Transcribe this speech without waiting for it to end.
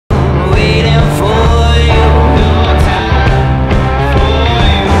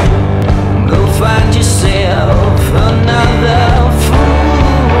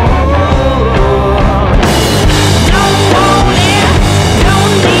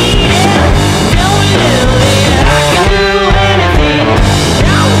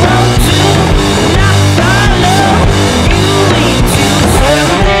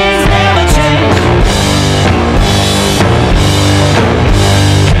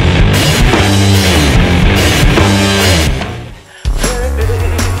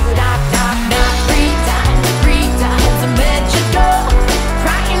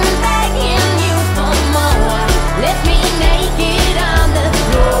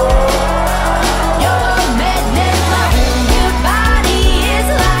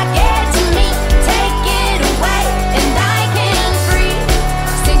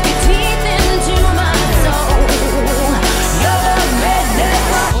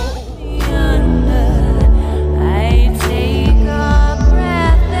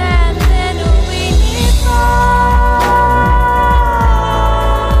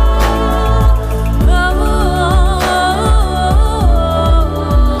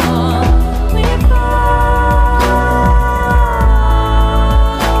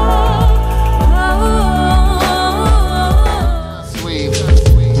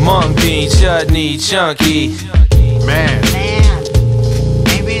chutney, chunky. Man.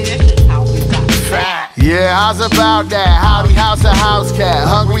 Maybe this is how we got fat. Yeah, how's about that? Howdy, house a house cat.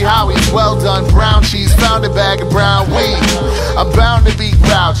 Hungry Howie's, well done. Brown cheese, found a bag of brown weed. I'm bound to be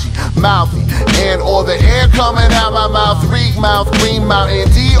grouchy, mouthy, and all the air coming out my mouth. Reek mouth, green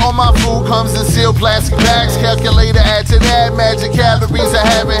mountain. D on my food comes in sealed plastic bags. Calculator add to that. Magic calories I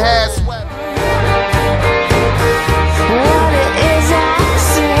haven't had. Sweat. What it is I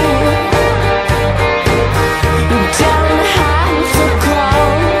see, tell me how to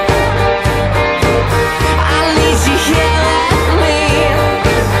crawl. I need you here at me.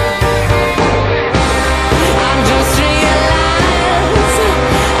 I'm just realized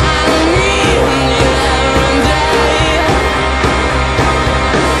I need you every day.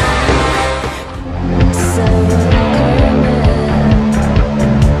 So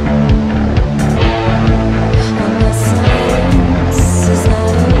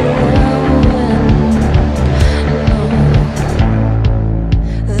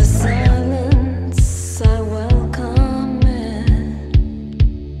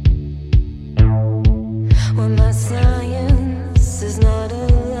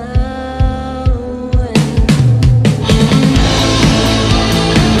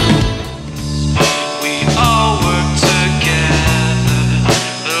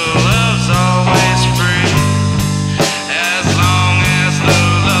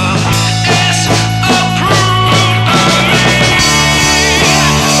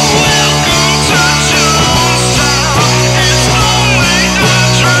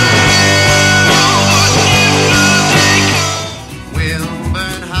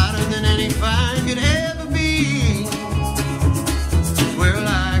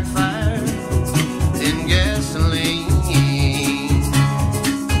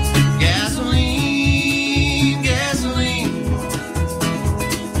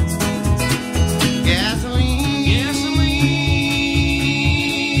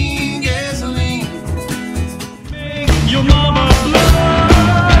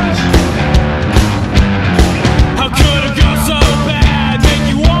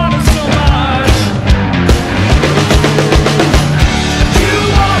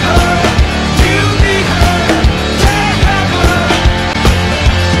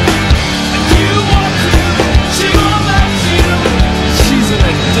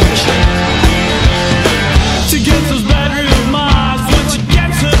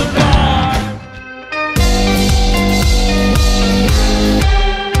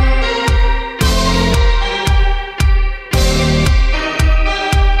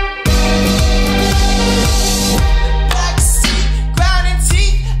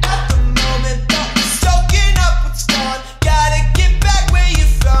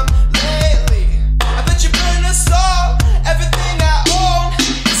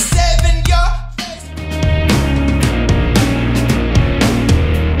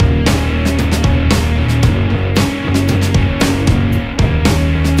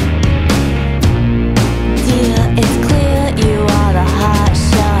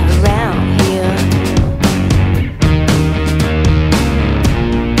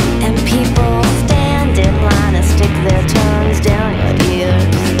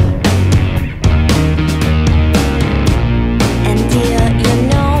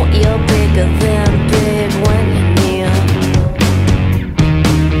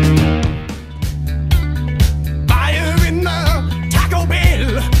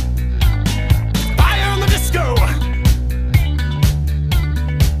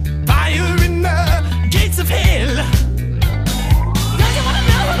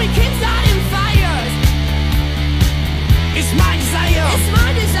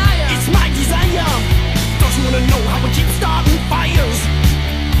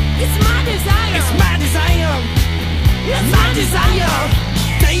desire.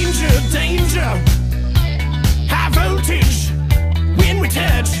 Danger, danger. High voltage. When we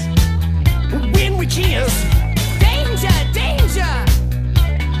touch, when we kiss. Danger, danger.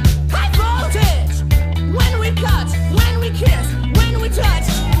 High voltage. When we cut, when we kiss, when we touch.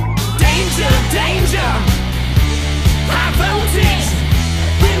 Danger, danger. High voltage.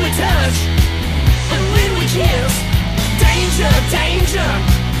 When we touch, and when we kiss. Danger, danger.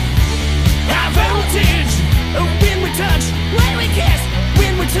 High voltage. When we touch, when we kiss.